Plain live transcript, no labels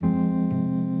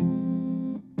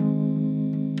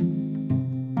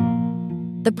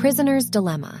The prisoner's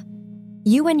dilemma.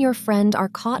 You and your friend are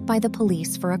caught by the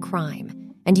police for a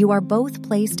crime, and you are both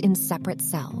placed in separate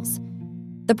cells.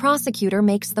 The prosecutor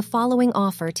makes the following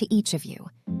offer to each of you.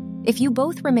 If you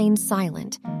both remain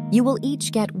silent, you will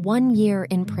each get 1 year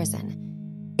in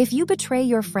prison. If you betray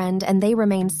your friend and they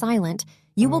remain silent,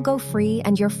 you will go free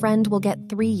and your friend will get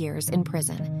 3 years in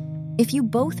prison. If you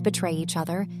both betray each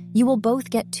other, you will both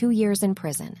get 2 years in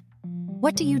prison.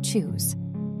 What do you choose?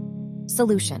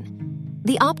 Solution.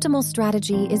 The optimal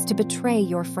strategy is to betray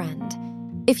your friend.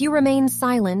 If you remain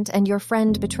silent and your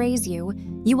friend betrays you,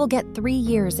 you will get 3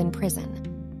 years in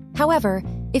prison. However,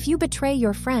 if you betray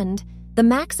your friend, the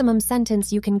maximum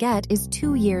sentence you can get is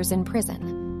 2 years in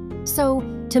prison. So,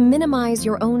 to minimize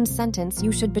your own sentence,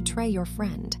 you should betray your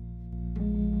friend.